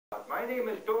My name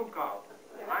is Dummkopf.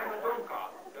 I'm a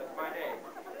Dummkopf. That's my name.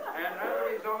 And as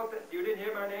a result, you didn't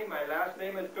hear my name. My last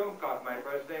name is Dummkopf. My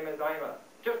first name is Ima.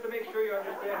 Just to make sure you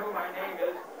understand who my name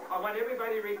is, I want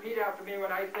everybody to repeat after me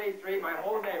when I say three, my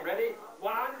whole name. Ready?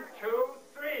 1, 2,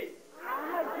 3.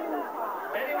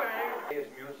 Anyway, it's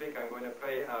music. I'm going to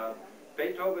play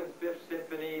Beethoven's Fifth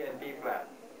Symphony in B flat.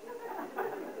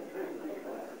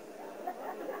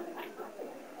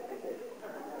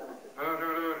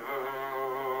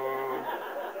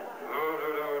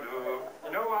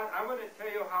 You know what? I'm going to tell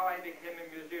you how I became a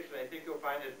musician. I think you'll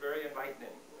find it very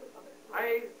enlightening.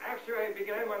 I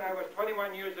began when I was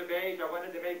 21 years of age. I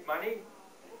wanted to make money.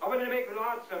 I wanted to make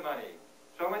lots of money.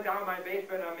 So I went down my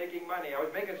basement. I'm making money. I was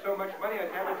making so much money I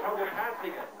was having trouble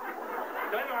passing it.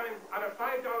 Then on a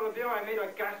 $5 bill, I made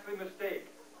a ghastly mistake.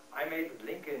 I made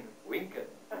Lincoln Winkin.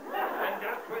 And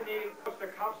that's when the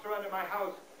cops surrounded my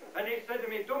house. And they said to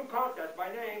me, Dummkopf, that's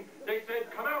my name. They said,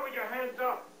 come out with your hands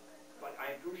up. But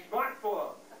I'm too smart for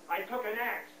them. I took an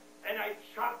axe and I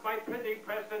chopped my printing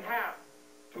press in half.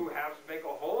 2 halves make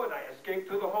a hole, and I escaped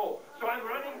through the hole. So I'm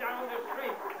running down the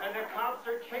street, and the cops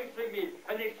are chasing me,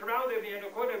 and they surrounded me in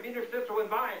the corner of Wiener Schnitzel and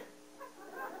Vine.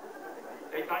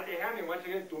 They thought they had me. Once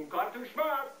again, Dummkopf, too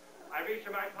smart. I reached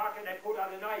in my pocket, and I pulled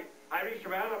out a knife. I reached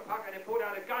in my other pocket, and I pulled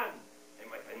out a gun.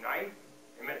 And with the knife,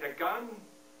 and with the gun,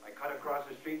 I cut across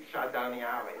the street, shot down the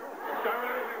alley. So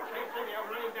they're chasing me.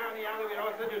 I'm running down the alley, and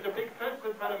all of a sudden, there's a big fence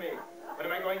in front of me. What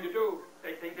am I going to do?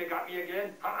 They think they got me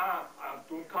again? I'm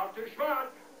Dummkopf, too smart.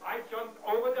 I jumped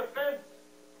over the fence.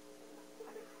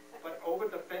 But over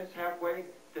the fence halfway,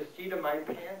 the seat of my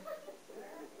pants,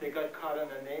 they got caught on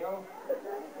a nail,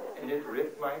 and it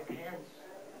ripped my pants.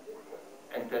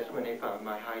 And that's when they found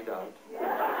my hideout. They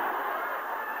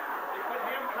put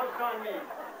handcuffs on me,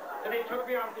 and they took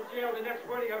me off to jail the next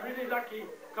morning. I'm really lucky,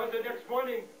 because the next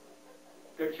morning,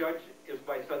 the judge is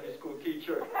my Sunday school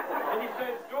teacher. And he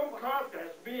said, Dummkopf,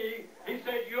 that's me. He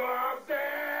said, you're a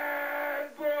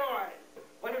bad boy.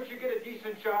 Why don't you get a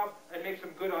decent job and make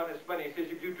some good, honest money? He says,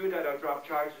 if you do that, I'll drop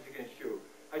charges against you.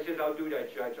 I said, I'll do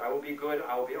that, Judge. I will be good,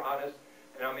 I will be honest,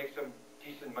 and I'll make some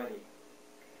decent money.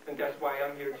 And that's why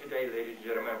I'm here today, ladies and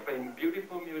gentlemen. I'm playing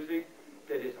beautiful music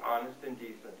that is honest and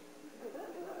decent.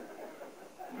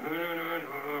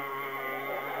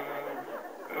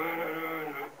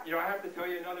 You know, I have to tell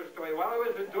you another story. While I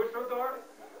was in Dusseldorf,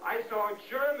 I saw a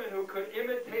German who could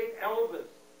imitate Elvis.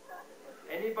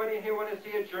 Anybody in here want to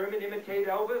see a German imitate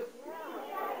Elvis?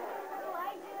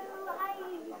 I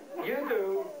do. You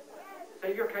do?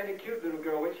 Say, you're kind of cute, little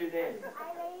girl. What's your name?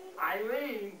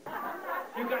 Eileen.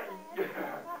 Eileen?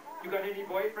 You got any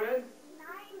boyfriends?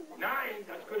 9. 9?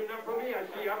 That's good enough for me. I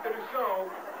see you after the show.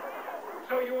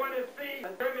 So you want to see a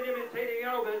German imitating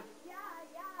Elvis? Yeah.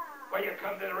 Well, you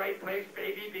come to the right place,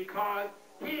 baby, because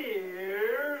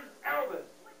here's Elvis.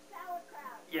 With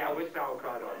sauerkraut. Yeah, with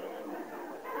sauerkraut on